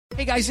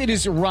Hey guys, it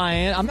is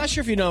Ryan. I'm not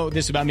sure if you know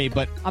this about me,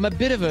 but I'm a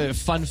bit of a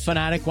fun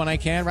fanatic when I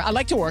can. I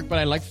like to work, but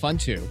I like fun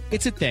too.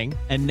 It's a thing.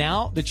 And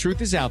now the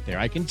truth is out there.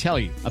 I can tell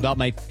you about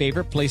my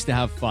favorite place to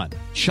have fun.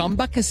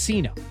 Chumba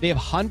Casino. They have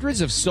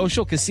hundreds of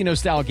social casino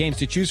style games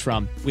to choose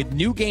from with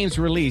new games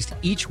released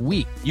each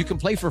week. You can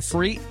play for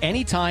free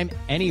anytime,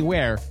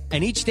 anywhere.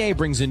 And each day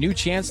brings a new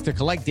chance to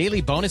collect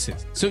daily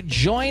bonuses. So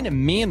join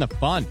me in the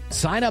fun.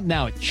 Sign up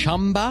now at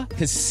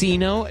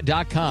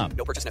ChumbaCasino.com.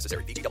 No purchase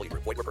necessary. VGW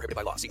Group. Void where prohibited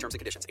by law. See terms and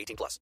conditions. 18+.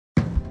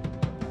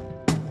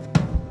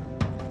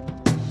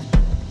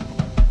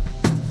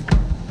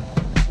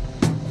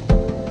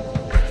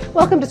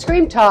 Welcome to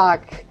Scream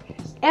Talk,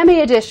 Emmy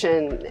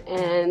edition.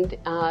 And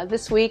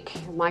this week,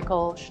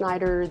 Michael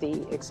Schneider,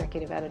 the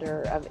executive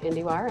editor of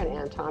IndieWire, and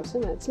Ann Thompson,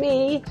 that's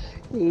me,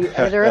 the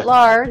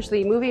editor-at-large,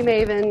 the movie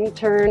maven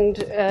turned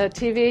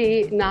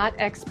TV not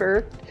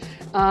expert,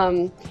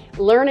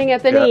 learning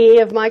at the knee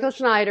of Michael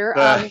Schneider,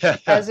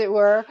 as it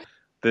were.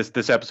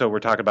 This episode, we're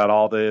talking about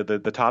all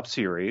the top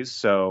series.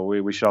 So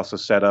we should also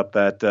set up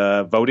that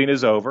voting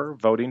is over.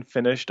 Voting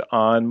finished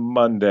on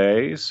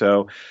Monday.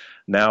 So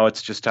now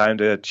it's just time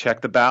to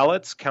check the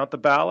ballots, count the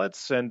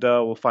ballots, and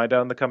we'll find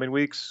out in the coming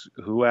weeks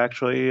who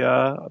actually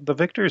the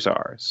victors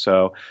are.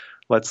 So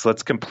let's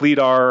complete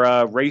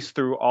our race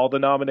through all the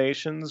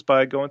nominations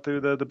by going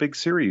through the big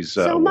series.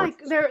 So,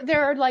 Mike,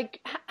 there are like,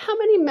 how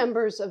many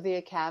members of the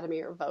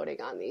Academy are voting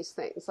on these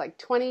things? Like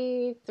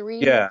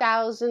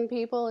 23,000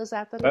 people? Is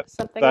that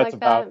something like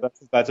that?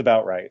 That's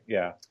about right,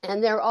 yeah.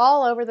 And they're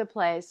all over the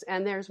place,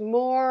 and there's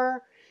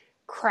more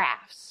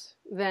crafts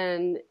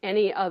than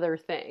any other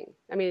thing.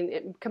 I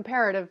mean,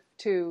 comparative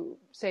to,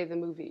 say, the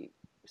movie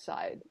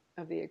side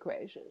of the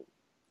equation.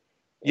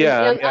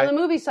 Yeah. On the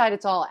movie side,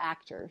 it's all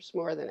actors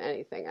more than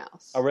anything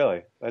else. Oh,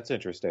 really? That's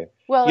interesting.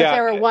 Well, if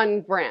there were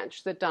one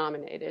branch that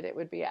dominated, it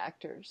would be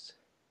actors.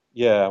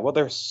 Yeah, well,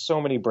 there's so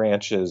many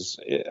branches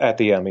at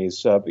the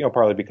Emmys,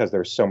 partly because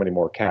there's so many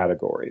more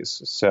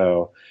categories.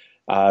 So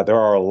there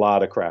are a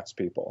lot of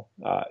craftspeople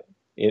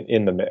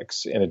in the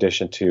mix, in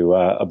addition to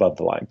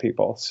above-the-line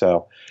people.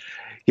 So,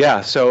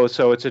 yeah, so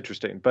it's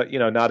interesting. But,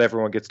 not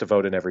everyone gets to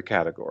vote in every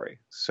category.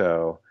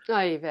 So.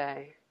 Oy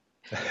vey.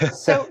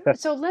 So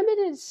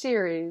limited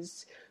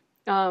series,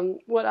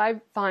 what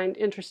I find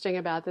interesting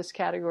about this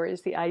category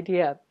is the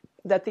idea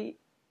that the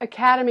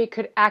Academy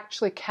could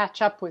actually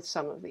catch up with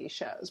some of these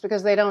shows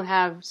because they don't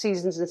have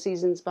seasons and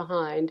seasons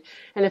behind.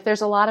 And if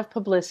there's a lot of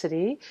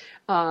publicity,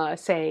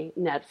 say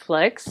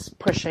Netflix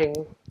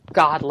pushing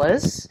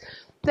Godless,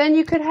 then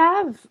you could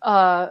have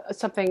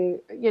something,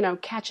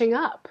 catching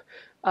up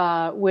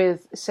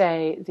with,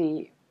 say,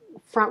 the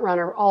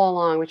frontrunner all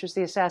along, which was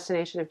the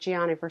assassination of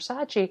Gianni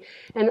Versace.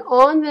 And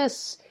on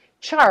this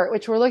chart,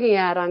 which we're looking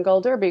at on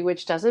Gold Derby,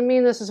 which doesn't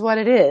mean this is what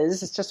it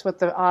is, it's just what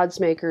the odds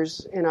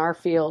makers in our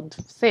field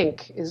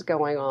think is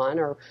going on,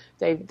 or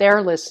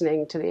they're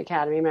listening to the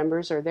Academy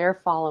members, or they're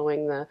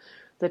following the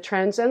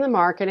trends and the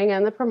marketing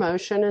and the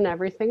promotion and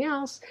everything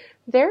else.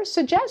 They're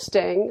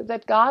suggesting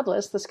that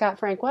Godless, the Scott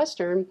Frank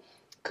Western,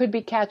 could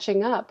be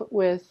catching up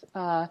with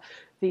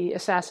the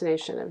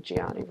assassination of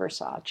Gianni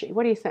Versace.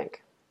 What do you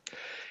think?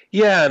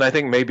 Yeah, and I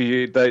think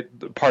maybe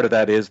part of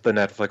that is the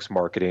Netflix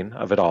marketing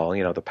of it all.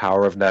 The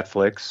power of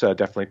Netflix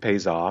definitely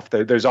pays off.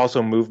 There's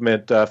also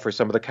movement for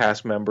some of the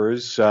cast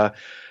members,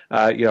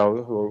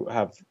 who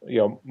have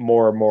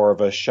more and more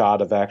of a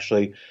shot of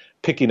actually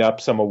picking up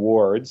some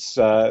awards.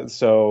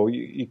 So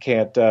you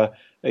can't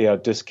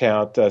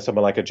discount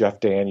someone like a Jeff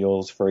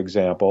Daniels, for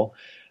example.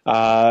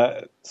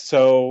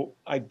 So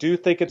I do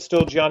think it's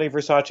still Gianni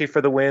Versace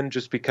for the win,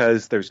 just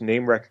because there's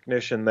name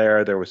recognition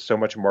there. There was so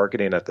much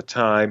marketing at the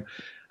time.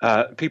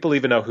 People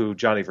even know who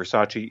Gianni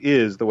Versace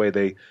is, the way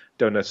they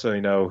don't necessarily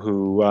know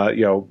who,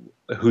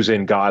 who's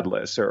in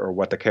Godless or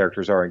what the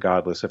characters are in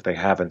Godless if they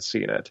haven't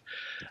seen it.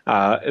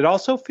 It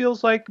also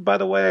feels like, by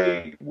the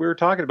way, we were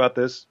talking about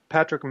this,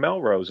 Patrick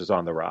Melrose is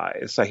on the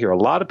rise. I hear a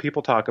lot of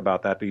people talk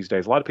about that these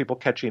days. A lot of people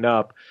catching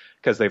up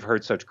because they've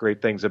heard such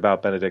great things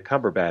about Benedict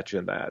Cumberbatch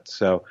in that.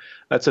 So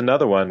that's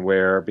another one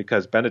where,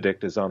 because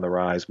Benedict is on the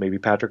rise, maybe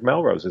Patrick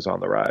Melrose is on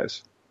the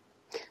rise.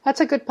 That's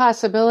a good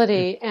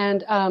possibility,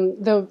 and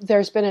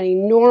there's been an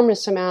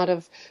enormous amount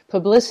of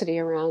publicity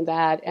around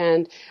that,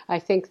 and I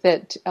think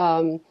that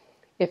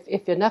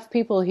if enough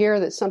people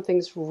hear that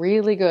something's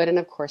really good, and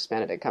of course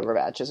Benedict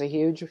Cumberbatch is a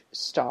huge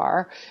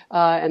star,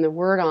 and the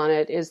word on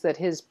it is that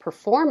his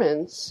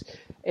performance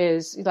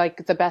is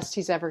like the best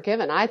he's ever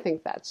given. I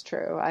think that's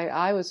true.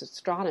 I was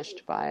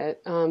astonished by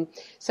it.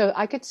 So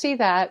I could see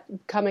that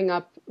coming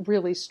up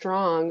really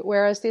strong,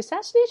 whereas the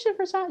assassination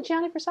of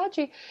Gianni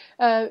Versace,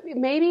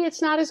 maybe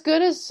it's not as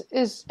good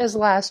as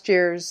last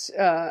year's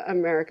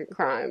American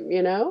Crime,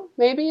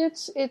 Maybe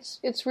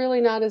it's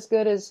really not as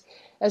good as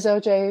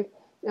O.J.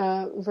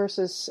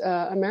 Versus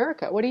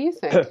America. What do you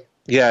think?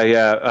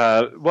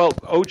 Yeah. Well,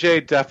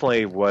 O.J.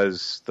 definitely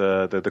was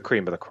the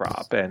cream of the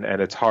crop, and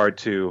it's hard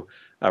to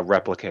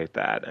replicate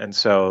that. And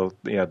so,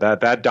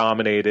 that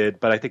dominated,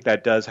 but I think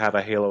that does have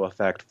a halo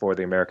effect for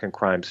the American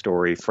Crime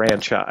Story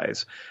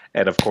franchise.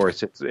 And of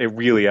course, it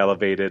really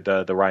elevated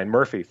the Ryan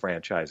Murphy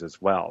franchise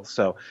as well.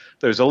 So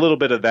there's a little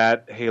bit of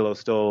that halo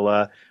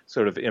still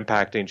sort of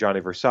impacting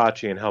Gianni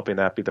Versace and helping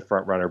that be the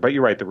front runner. But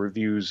you're right, the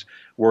reviews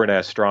weren't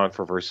as strong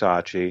for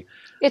Versace.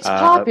 It's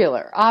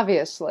popular,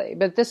 obviously,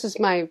 but this is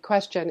my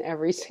question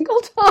every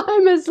single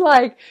time is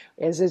like,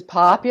 is it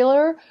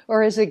popular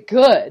or is it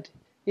good?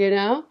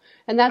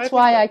 And that's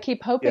why I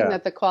keep hoping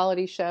that the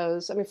quality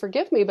shows, I mean,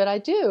 forgive me, but I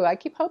do. I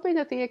keep hoping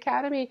that the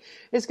Academy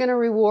is going to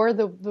reward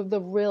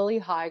the really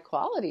high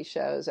quality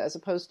shows as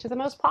opposed to the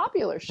most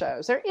popular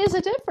shows. There is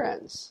a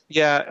difference.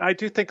 Yeah, I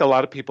do think a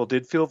lot of people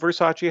did feel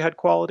Versace had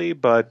quality,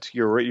 but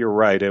you're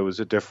right. It was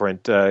a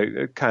different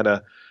kind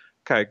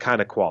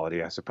of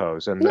quality, I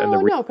suppose. And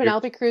no,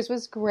 Penelope Cruz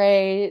was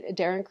great.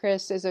 Darren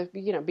Criss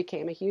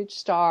became a huge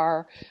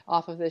star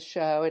off of this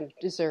show, and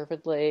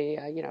deservedly.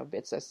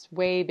 It's a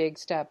way big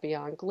step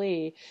beyond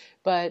Glee,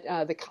 but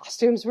the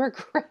costumes were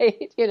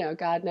great.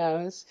 God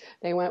knows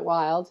they went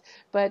wild.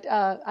 But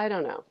I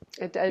don't know.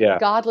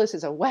 Godless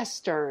is a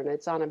Western.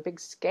 It's on a big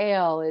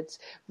scale. It's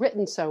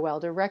written so well,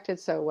 directed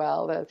so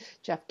well.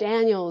 Jeff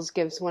Daniels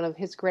gives one of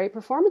his great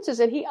performances,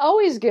 and he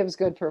always gives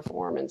good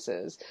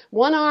performances.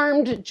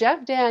 One-armed Jeff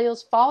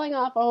Daniels falling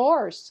off a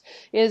horse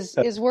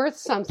is worth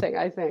something,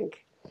 I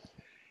think.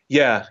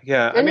 Yeah.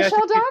 And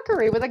Michelle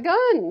Dockery with a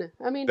gun.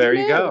 I mean, there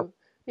you go.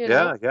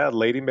 Yeah.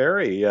 Lady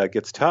Mary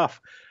gets tough.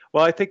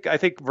 Well, I think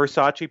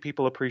Versace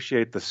people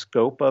appreciate the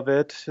scope of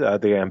it,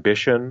 the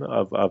ambition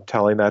of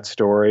telling that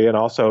story, and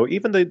also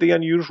even the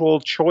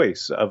unusual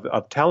choice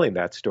of telling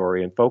that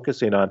story and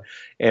focusing on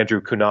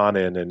Andrew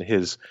Cunanan and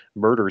his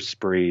murder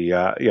spree.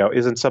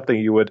 Isn't something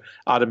you would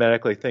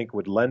automatically think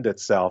would lend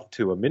itself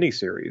to a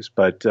miniseries,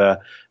 but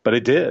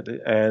it did.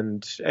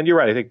 And you're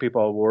right. I think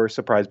people were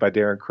surprised by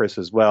Darren Criss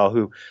as well,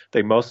 who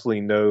they mostly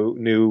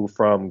knew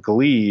from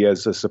Glee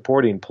as a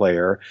supporting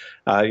player.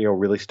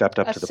 Really stepped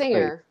up to the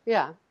singer.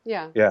 plate.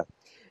 Yeah.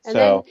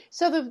 And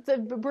so the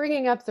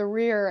bringing up the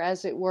rear,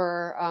 as it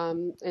were,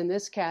 in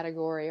this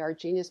category are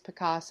Genius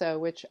Picasso,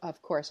 which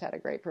of course had a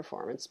great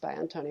performance by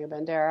Antonio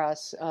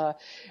Banderas,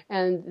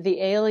 and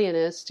The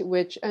Alienist,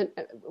 which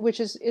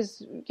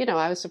is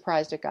I was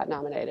surprised it got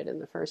nominated in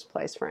the first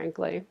place,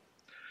 frankly.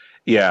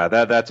 Yeah,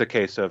 that's a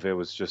case of it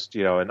was just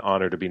an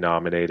honor to be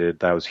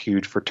nominated. That was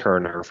huge for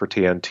Turner, for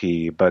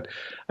TNT, but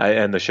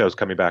and the show's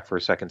coming back for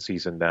a second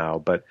season now,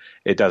 but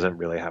it doesn't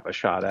really have a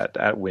shot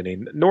at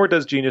winning. Nor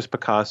does Genius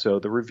Picasso.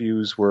 The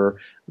reviews were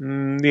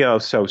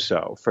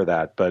so-so for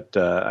that, but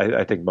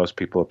I think most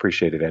people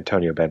appreciated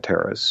Antonio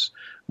Banderas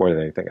more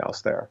than anything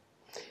else there.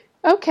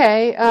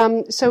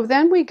 Okay, so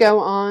then we go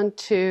on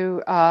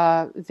to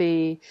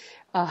the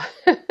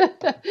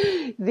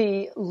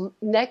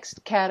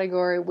next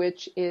category,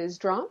 which is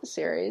drama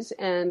series,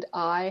 and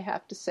I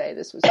have to say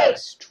this was an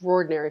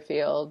extraordinary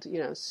field.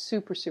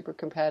 Super, super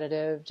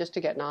competitive. Just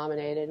to get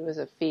nominated was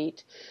a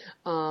feat,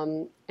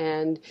 and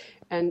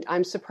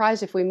I'm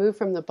surprised if we move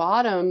from the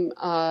bottom.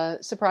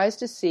 Surprised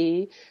to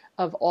see,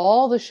 of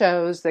all the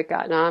shows that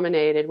got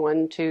nominated,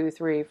 1, 2,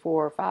 3,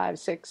 4, 5,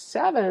 6,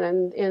 7,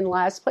 and in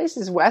last place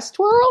is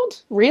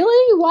Westworld.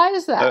 Really? Why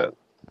is that?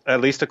 At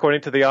least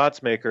according to the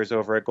odds makers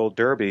over at Gold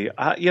Derby.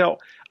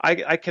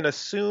 I can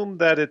assume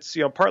that it's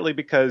partly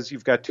because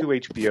you've got two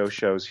HBO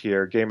shows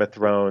here. Game of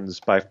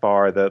Thrones, by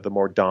far the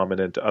more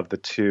dominant of the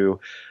two.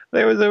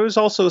 There was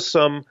also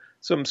some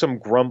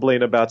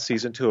grumbling about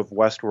season 2 of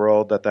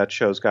Westworld, that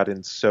show's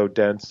gotten so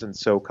dense and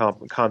so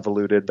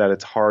convoluted that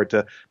it's hard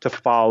to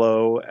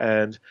follow.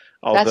 And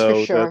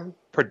although the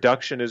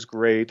production is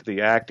great,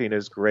 the acting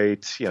is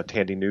great,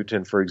 Thandie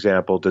Newton, for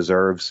example,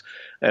 deserves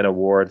an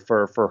award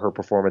for her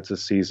performance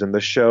this season. The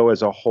show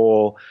as a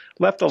whole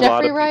left a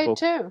lot of people.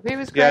 Jeffrey Wright too. He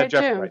was great too.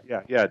 Wright.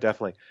 Yeah,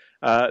 definitely.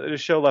 The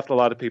show left a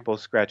lot of people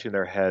scratching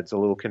their heads, a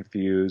little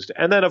confused.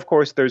 And then, of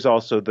course, there's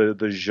also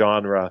the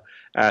genre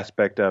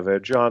aspect of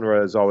it.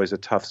 Genre is always a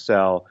tough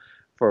sell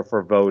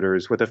for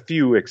voters, with a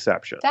few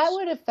exceptions. That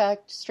would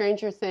affect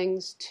Stranger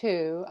Things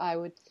too, I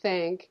would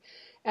think.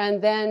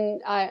 And then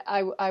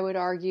I would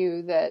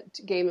argue that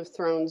Game of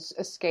Thrones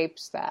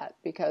escapes that,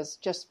 because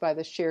just by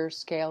the sheer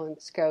scale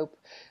and scope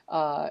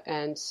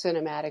and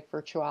cinematic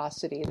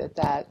virtuosity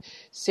that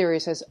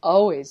series has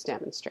always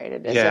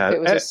demonstrated, as if it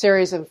was a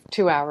series of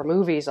 2-hour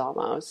movies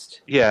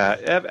almost. Yeah,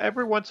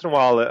 every once in a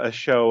while a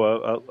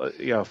show,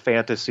 a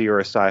fantasy or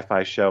a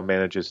sci-fi show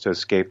manages to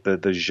escape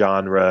the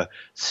genre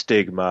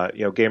stigma.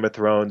 Game of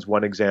Thrones,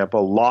 one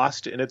example.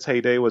 Lost in its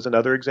heyday was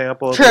another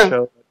example of a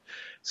show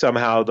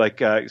somehow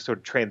sort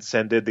of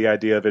transcended the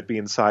idea of it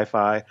being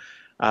sci-fi.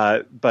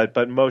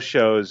 But most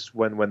shows,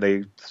 when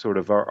they sort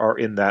of are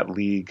in that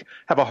league,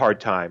 have a hard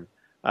time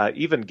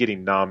even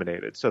getting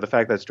nominated. So the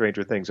fact that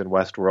Stranger Things and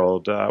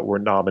Westworld were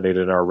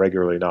nominated and are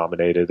regularly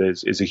nominated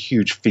is a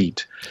huge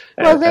feat.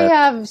 Well, they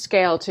have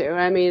scale too.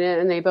 I mean,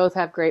 and they both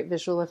have great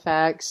visual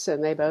effects,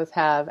 and they both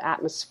have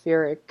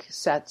atmospheric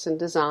sets and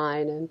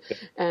design,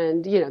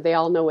 and they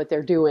all know what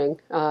they're doing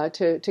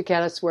to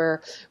get us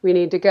where we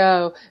need to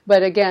go.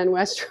 But again,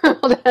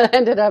 Westworld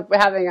ended up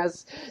having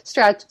us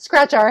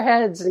scratch our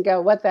heads and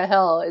go, "What the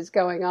hell is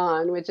going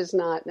on?" Which is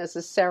not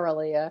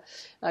necessarily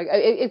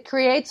it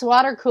creates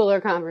water cooler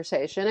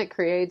conversation. It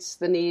creates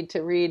the need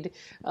to read,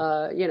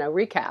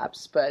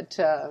 recaps, but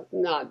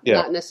not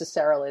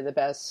necessarily the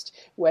best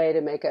way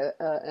to make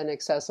an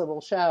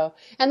accessible show.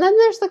 And then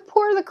there's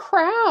The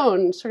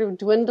Crown, sort of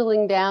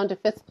dwindling down to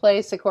fifth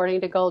place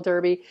according to Gold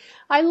Derby.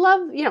 I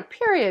love,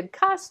 period,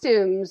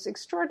 costumes,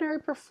 extraordinary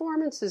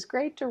performances,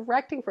 great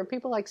directing from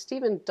people like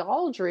Stephen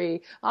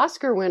Daldry,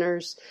 Oscar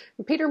winners,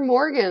 Peter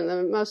Morgan,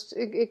 the most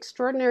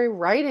extraordinary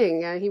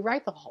writing. He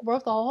wrote the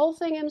whole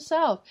thing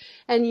himself.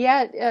 And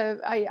yet,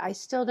 I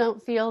still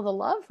don't feel the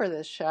love for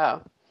this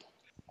show.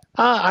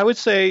 I would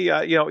say,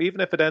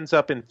 even if it ends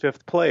up in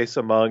fifth place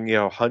among,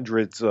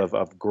 hundreds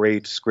of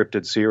great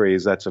scripted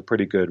series, that's a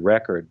pretty good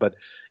record. But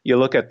you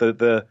look at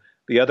the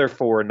other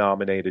four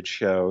nominated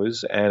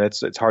shows, and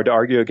it's hard to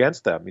argue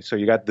against them. So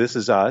you got This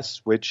Is Us,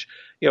 which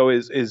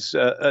is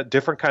a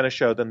different kind of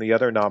show than the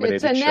other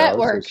nominated shows. It's a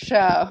network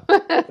show.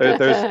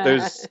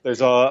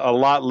 There's a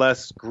lot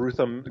less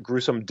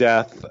gruesome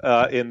death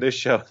in this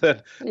show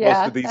than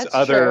most of these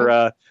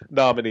other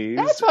nominees.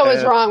 That's what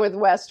was wrong with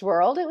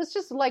Westworld. It was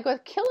just like a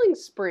killing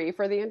spree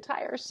for the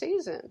entire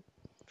season.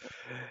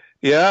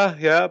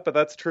 Yeah, but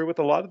that's true with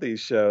a lot of these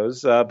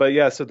shows. But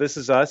yeah, so This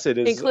Is Us. It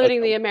is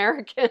including the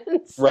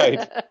Americans,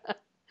 right?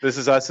 This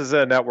Is Us is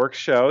a network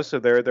show, so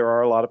there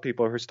are a lot of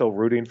people who are still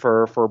rooting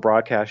for a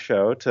broadcast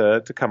show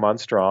to come on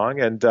strong,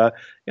 and a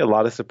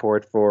lot of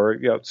support for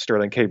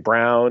Sterling K.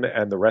 Brown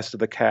and the rest of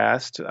the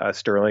cast.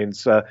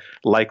 Sterling's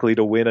likely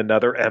to win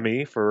another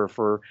Emmy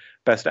for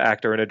Best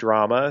Actor in a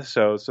Drama,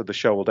 so the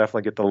show will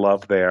definitely get the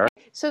love there.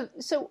 So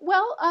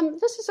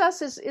This Is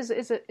Us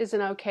is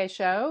an okay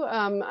show,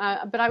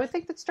 but I would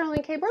think that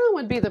Sterling K. Brown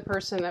would be the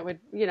person that would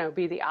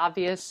be the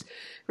obvious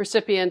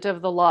recipient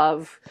of the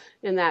love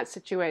in that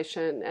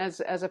situation,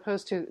 as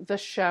opposed to the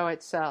show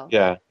itself.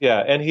 Yeah,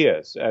 and he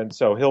is, and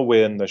so he'll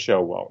win. The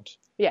show won't.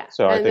 Yeah.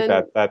 So I think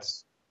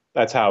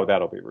that's how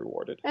that'll be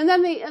rewarded. And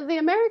then the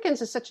Americans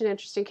is such an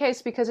interesting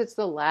case because it's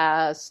the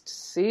last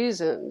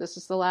season. This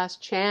is the last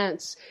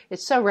chance.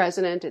 It's so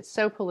resonant. It's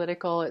so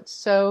political. It's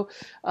so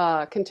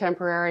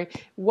contemporary.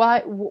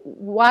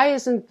 Why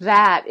isn't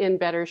that in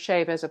better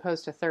shape as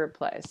opposed to third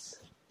place?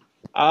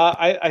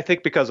 I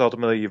think because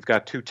ultimately you've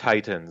got two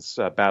titans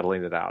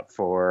battling it out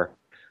for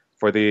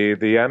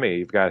the Emmy.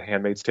 You've got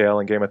Handmaid's Tale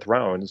and Game of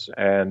Thrones,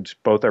 and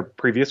both are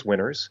previous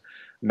winners.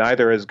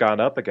 Neither has gone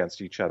up against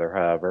each other,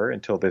 however,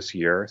 until this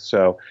year.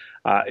 So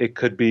it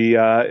could be.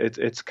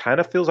 It's kind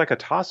of feels like a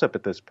toss-up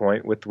at this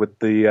point, with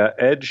the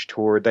edge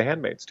toward The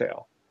Handmaid's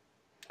Tale.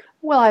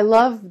 Well, I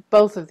love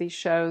both of these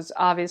shows,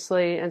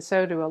 obviously, and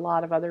so do a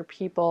lot of other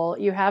people.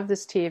 You have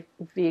this TV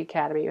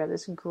Academy. You have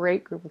this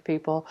great group of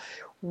people.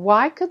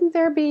 Why couldn't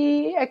there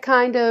be a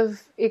kind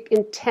of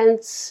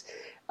intense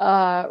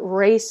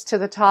race to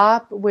the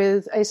top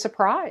with a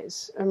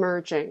surprise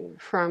emerging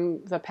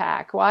from the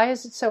pack? Why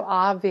is it so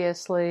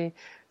obviously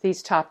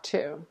these top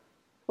two?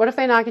 What if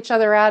they knock each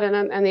other out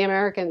and the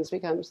Americans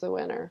becomes the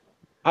winner?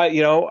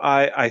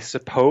 I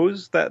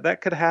suppose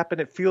that could happen.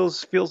 It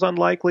feels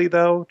unlikely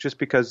though, just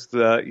because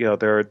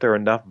there are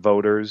enough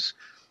voters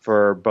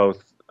for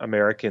both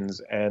Americans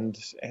and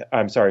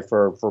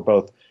for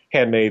both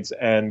Handmaids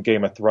and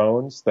Game of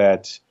Thrones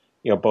that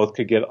both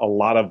could get a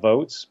lot of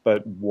votes,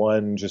 but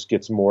one just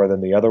gets more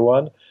than the other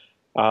one.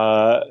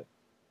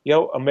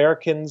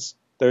 Americans,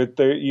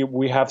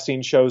 we have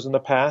seen shows in the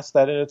past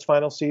that in its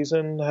final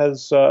season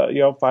has,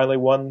 finally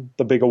won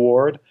the big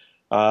award.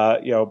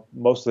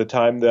 Most of the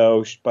time,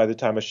 though, by the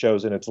time a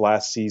show's in its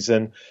last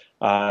season,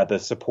 the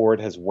support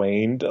has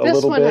waned a little bit.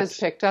 This one has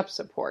picked up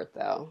support,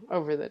 though,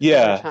 over the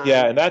time.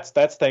 Yeah, and that's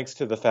thanks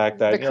to the fact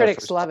that the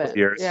critics love it.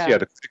 The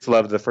critics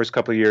loved it. The first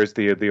couple of years,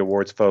 the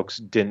awards folks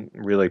didn't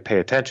really pay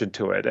attention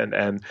to it,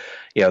 and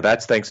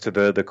that's thanks to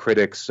the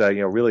critics,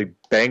 really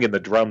banging the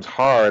drums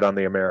hard on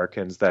the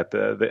Americans that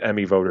the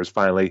Emmy voters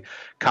finally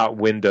caught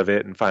wind of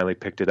it and finally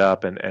picked it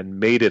up and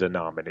made it a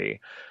nominee.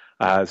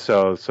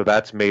 So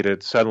that's made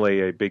it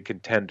suddenly a big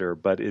contender,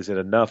 but is it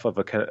enough of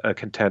a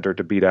contender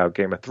to beat out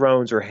Game of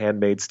Thrones or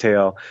Handmaid's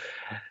Tale?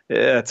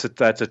 That's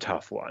a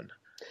tough one.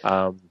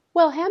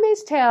 Well,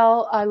 Handmaid's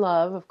Tale I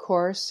love, of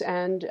course,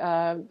 and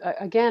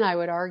again, I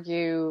would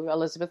argue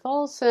Elizabeth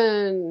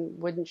Olsen,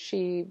 wouldn't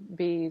she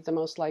be the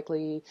most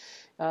likely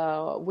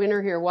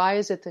winner here? Why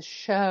is it the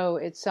show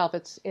itself?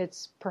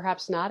 It's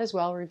perhaps not as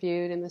well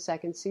reviewed in the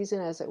second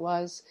season as it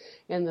was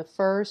in the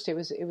first. It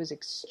was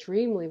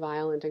extremely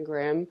violent and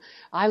grim.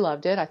 I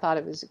loved it. I thought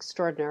it was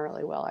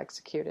extraordinarily well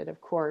executed, of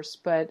course.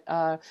 But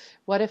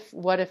what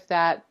if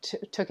that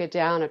took it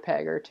down a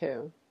peg or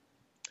two?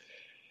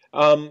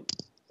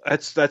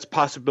 That's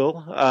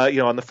possible.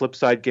 On the flip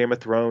side, Game of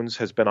Thrones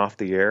has been off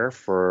the air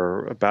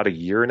for about a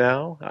year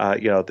now.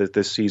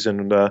 This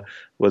season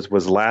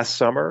was last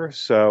summer,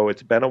 so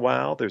it's been a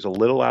while. There's a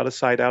little out of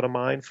sight, out of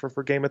mind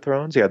for Game of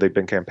Thrones. Yeah, they've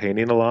been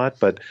campaigning a lot,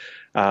 but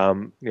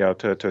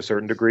to a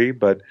certain degree.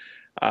 But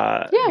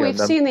we've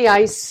seen the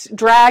Ice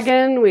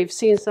Dragon. We've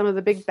seen some of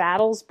the big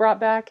battles brought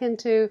back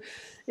into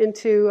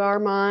our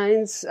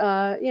minds.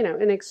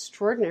 An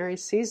extraordinary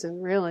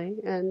season, really.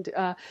 And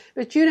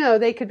but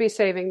they could be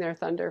saving their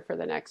thunder for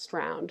the next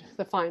round,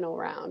 the final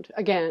round.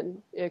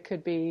 Again, it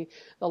could be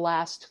the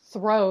last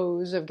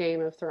throes of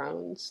Game of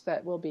Thrones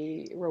that will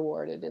be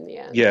rewarded in the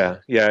end. Yeah,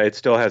 it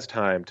still has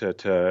time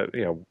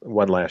to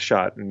one last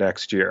shot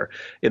next year.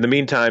 In the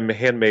meantime,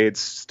 Handmaid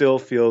still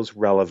feels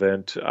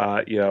relevant.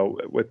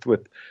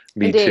 With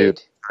Me Indeed.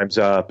 Too, Time's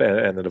Up,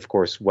 and then of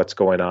course what's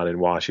going on in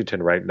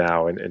Washington right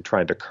now, and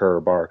trying to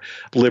curb our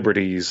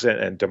liberties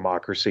and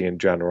democracy in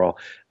general.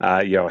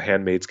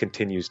 Handmaids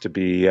continues to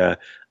be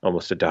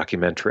almost a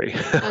documentary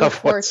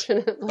of what's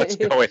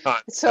going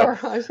on.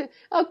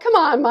 Oh, come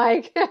on,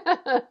 Mike.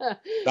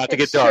 Not to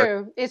get dark.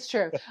 True. It's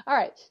true. All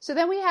right. So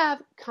then we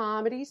have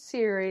comedy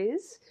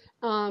series.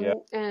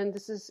 And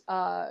this is,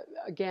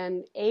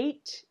 again,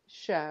 8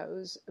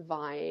 shows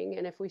vying.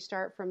 And if we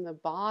start from the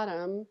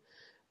bottom,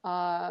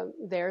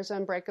 there's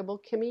Unbreakable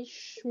Kimmy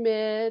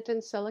Schmidt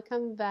and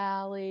Silicon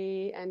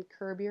Valley and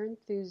Curb Your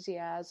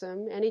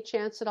Enthusiasm. Any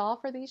chance at all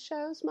for these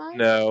shows, Mike?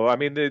 No, I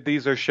mean,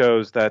 these are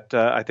shows that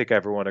I think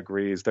everyone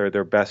agrees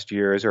their best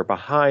years are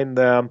behind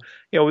them.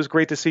 It was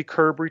great to see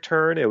Curb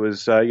return. It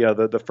was,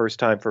 the first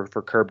time for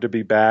Curb to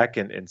be back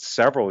in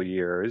several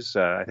years,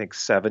 I think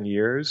 7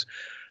 years.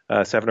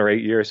 7 or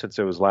 8 years since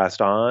it was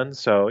last on.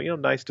 So,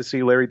 nice to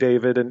see Larry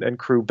David and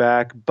crew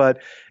back, but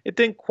it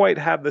didn't quite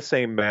have the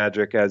same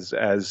magic as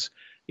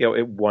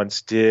it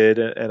once did.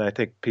 And I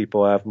think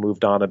people have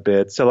moved on a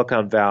bit.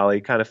 Silicon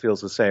Valley kind of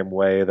feels the same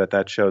way,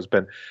 that show's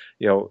been,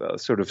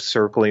 sort of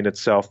circling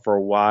itself for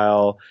a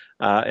while.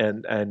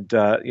 And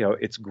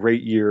its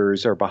great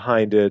years are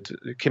behind it.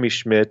 Kimmy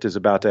Schmidt is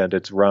about to end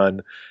its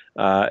run,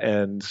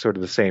 and sort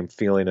of the same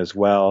feeling as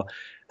well.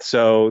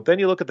 So then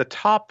you look at the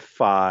top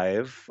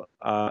 5,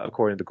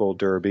 according to Gold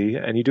Derby,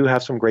 and you do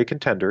have some great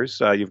contenders.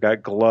 You've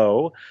got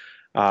Glow,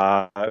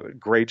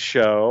 great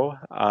show.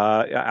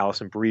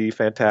 Alison Brie,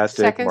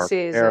 fantastic. Second Mark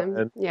season,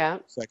 Maron, yeah.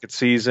 Second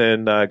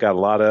season, got a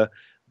lot of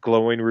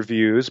glowing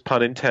reviews,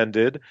 pun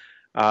intended.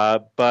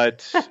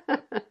 But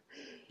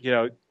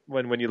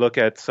when you look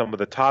at some of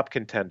the top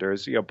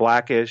contenders,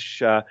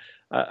 Blackish.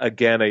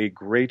 Again, a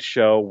great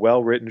show,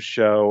 well-written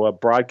show, a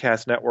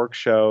broadcast network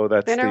show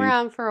that's been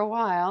around for a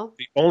while.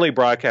 The only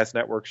broadcast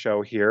network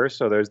show here,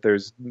 so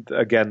there's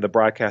again the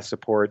broadcast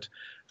support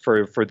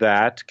for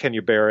that.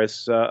 Kenya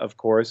Barris, of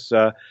course,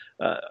 a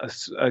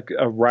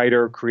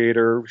writer,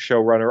 creator,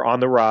 showrunner on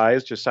the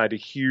rise, just signed a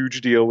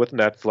huge deal with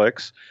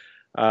Netflix.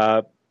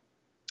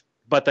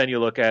 But then you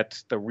look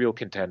at the real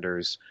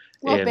contenders.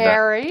 Well,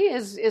 Barry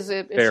is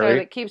a show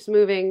that keeps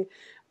moving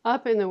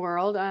up in the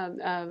world.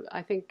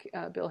 I think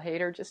Bill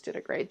Hader just did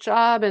a great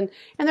job, and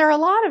there are a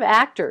lot of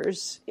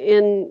actors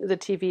in the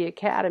TV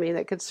Academy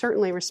that could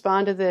certainly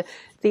respond to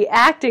the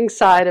acting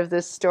side of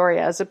this story,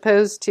 as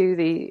opposed to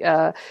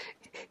the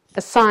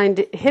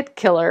assigned hit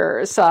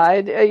killer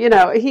side.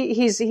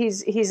 He's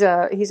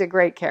a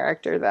great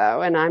character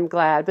though, and I'm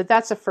glad. But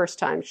that's a first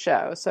time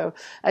show, so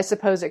I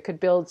suppose it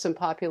could build some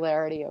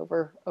popularity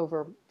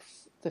over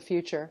the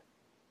future.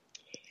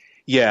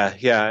 Yeah,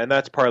 and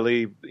that's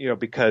partly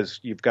because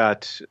you've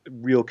got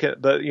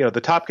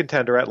the top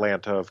contender,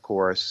 Atlanta, of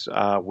course,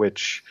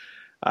 which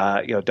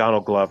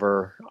Donald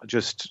Glover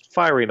just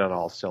firing on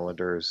all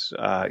cylinders.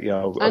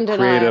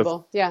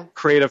 Undeniable,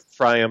 creative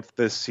triumph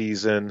this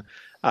season,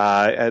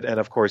 and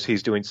of course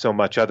he's doing so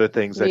much other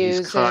things that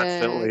Music, he's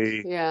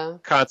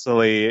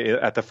constantly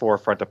at the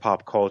forefront of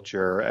pop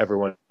culture.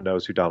 Everyone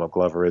knows who Donald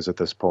Glover is at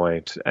this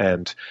point,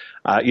 and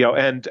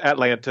and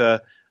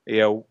Atlanta.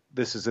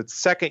 This is its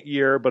second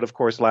year, but of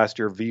course last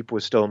year Veep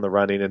was still in the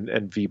running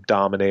and Veep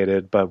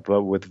dominated. But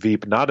with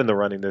Veep not in the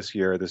running this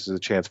year, this is a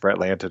chance for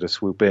Atlanta to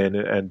swoop in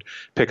and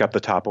pick up the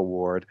top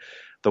award.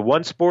 The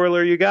one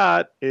spoiler you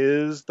got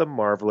is The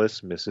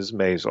Marvelous Mrs.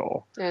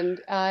 Maisel.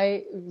 And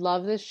I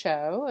love this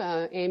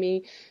show.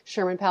 Amy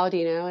Sherman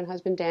Palladino and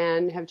husband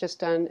Dan have just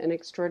done an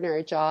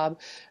extraordinary job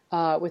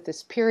with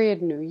this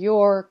period, New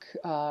York,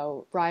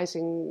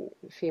 rising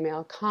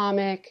female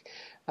comic,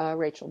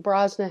 Rachel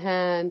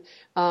Brosnahan.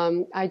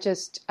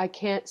 I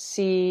can't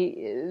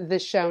see the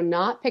show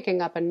not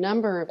picking up a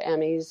number of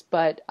Emmys,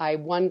 but I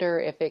wonder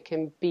if it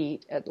can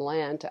beat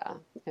Atlanta.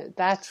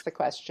 That's the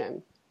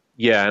question.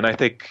 Yeah, and I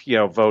think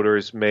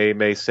voters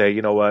may say,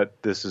 you know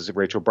what, this is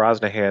Rachel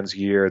Brosnahan's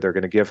year. They're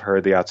going to give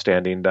her the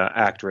Outstanding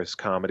Actress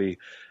Comedy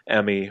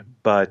Emmy,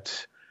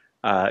 but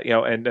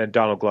and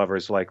Donald Glover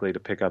is likely to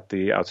pick up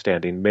the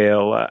Outstanding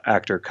Male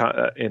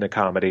Actor in a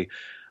Comedy.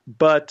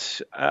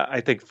 But I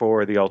think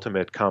for the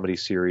Ultimate Comedy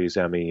Series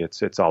Emmy,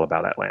 it's all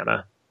about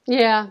Atlanta.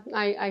 Yeah,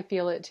 I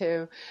feel it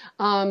too.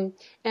 And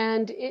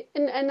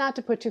not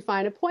to put too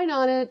fine a point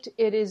on it,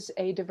 it is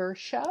a diverse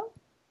show.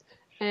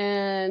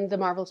 And The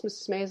Marvelous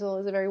Mrs. Maisel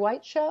is a very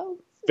white show.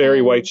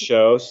 Very white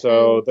show.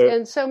 So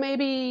so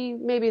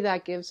maybe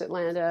that gives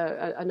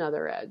Atlanta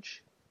another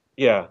edge.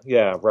 Yeah,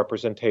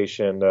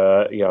 representation.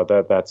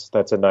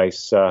 That's a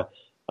nice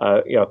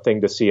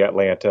thing to see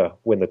Atlanta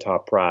win the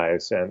top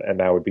prize, and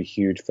that would be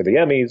huge for the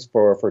Emmys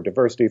for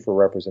diversity, for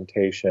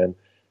representation,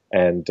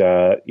 and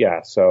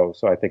so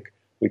I think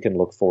we can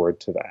look forward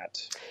to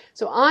that.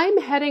 So I'm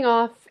heading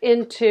off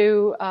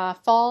into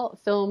fall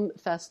film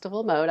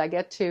festival mode. I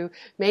get to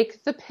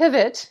make the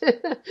pivot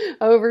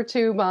over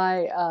to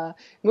my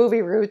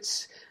movie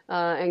roots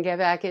and get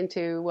back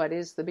into what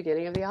is the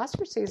beginning of the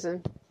Oscar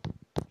season.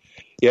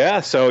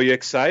 Yeah, so are you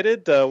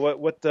excited? I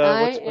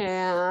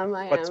am.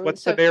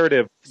 What's the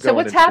narrative? So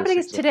what's happening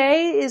is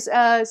today is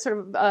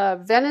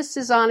Venice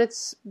is on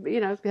its,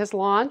 has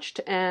launched,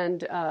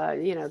 and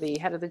the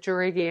head of the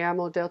jury,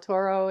 Guillermo del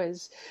Toro,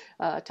 is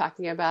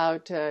talking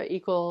about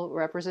equal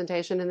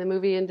representation in the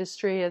movie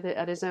industry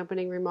at his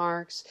opening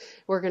remarks.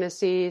 We're going to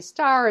see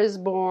Star is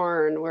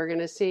Born. We're going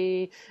to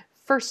see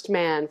First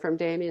Man from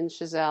Damien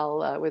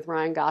Chazelle with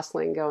Ryan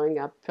Gosling going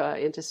up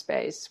into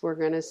space. We're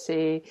going to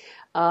see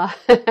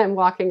and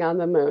Walking on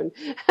the Moon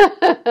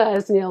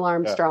as Neil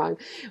Armstrong.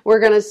 Yeah. We're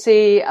going to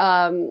see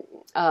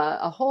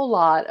a whole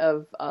lot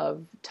of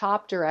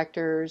top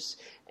directors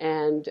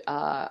and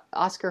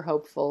Oscar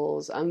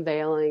hopefuls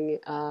unveiling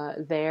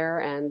there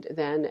and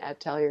then at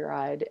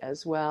Telluride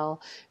as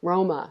well.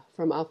 Roma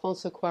from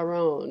Alfonso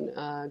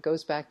Cuarón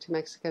goes back to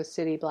Mexico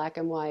City, black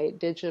and white,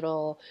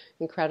 digital,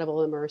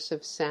 incredible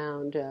immersive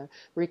sound,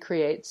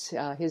 recreates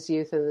his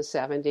youth in the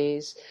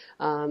 70s.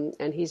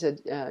 And he's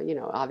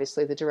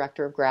obviously the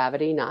director of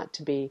Gravity, not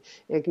to be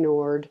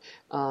ignored.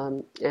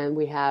 And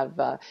we have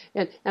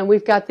and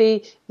we've got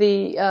the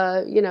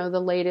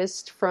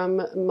latest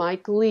from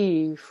Mike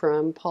Leigh,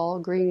 from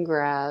Paul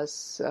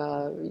Greengrass,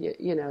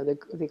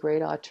 the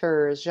great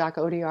auteurs. Jacques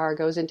Audiard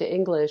goes into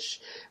English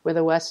with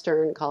a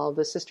Western called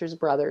The Sisters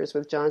Brothers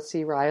with John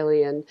C.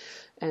 Reilly and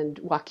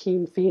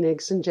Joaquin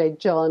Phoenix and Jake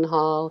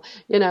Gyllenhaal,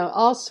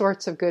 all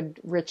sorts of good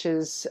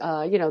riches.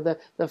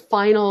 The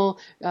final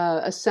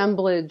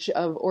assemblage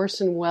of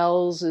Orson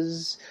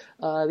Welles'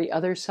 The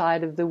Other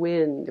Side of the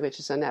Wind, which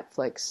is a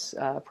Netflix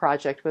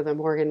project with a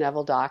Morgan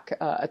Neville doc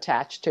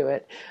attached to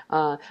it.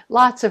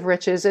 Lots of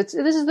riches. This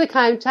is the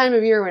time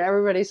of year when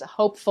everybody's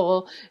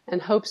hopeful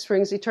and hope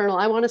springs eternal.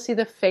 I want to see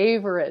The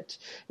Favorite,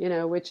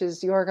 which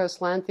is Yorgos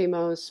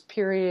Lanthimos'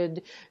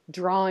 period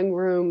drawing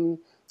room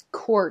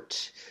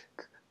court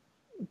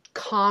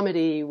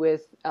comedy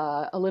with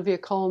Olivia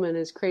Colman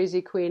as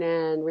Crazy Queen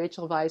Anne,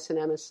 Rachel Weisz and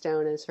Emma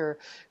Stone as her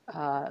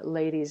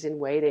ladies in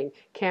waiting.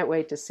 Can't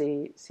wait to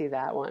see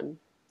that one.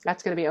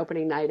 That's going to be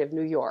opening night of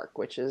New York,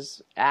 which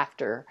is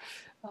after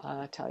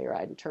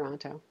Telluride in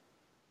Toronto.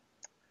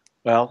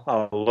 Well,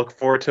 I'll look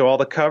forward to all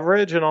the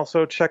coverage and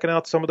also checking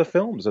out some of the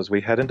films as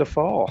we head into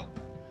fall.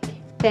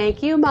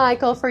 Thank you,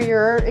 Michael, for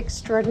your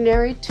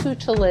extraordinary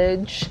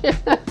tutelage.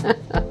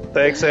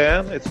 Thanks,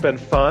 Anne. It's been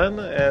fun.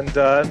 And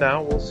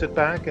now we'll sit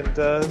back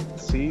and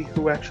see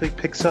who actually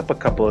picks up a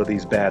couple of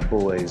these bad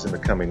boys in the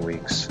coming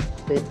weeks.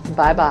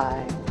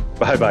 Bye-bye.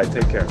 Bye-bye.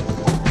 Take care.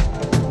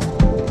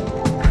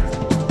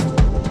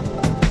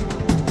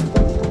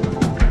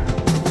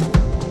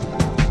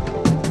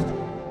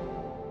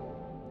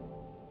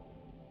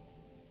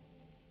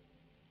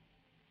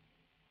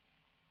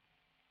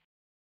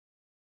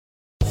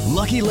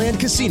 Lucky Land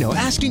Casino,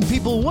 asking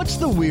people, what's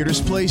the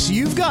weirdest place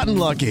you've gotten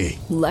lucky?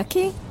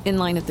 Lucky? In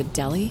line at the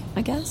deli,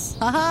 I guess?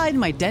 Aha, in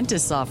my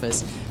dentist's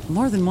office.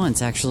 More than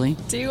once, actually.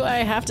 Do I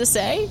have to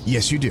say?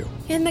 Yes, you do.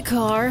 In the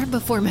car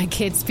before my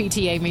kids'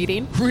 PTA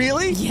meeting.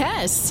 Really?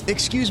 Yes.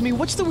 Excuse me,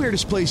 what's the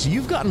weirdest place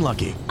you've gotten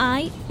lucky?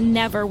 I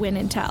never win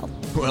and tell.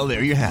 Well,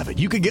 there you have it.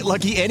 You can get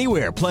lucky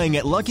anywhere, playing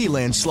at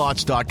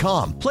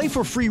LuckyLandSlots.com. Play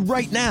for free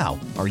right now.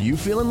 Are you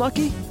feeling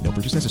lucky? No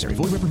purchase necessary.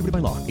 Void where prohibited by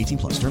law.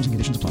 18+. Terms and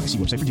conditions apply. See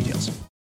website for details.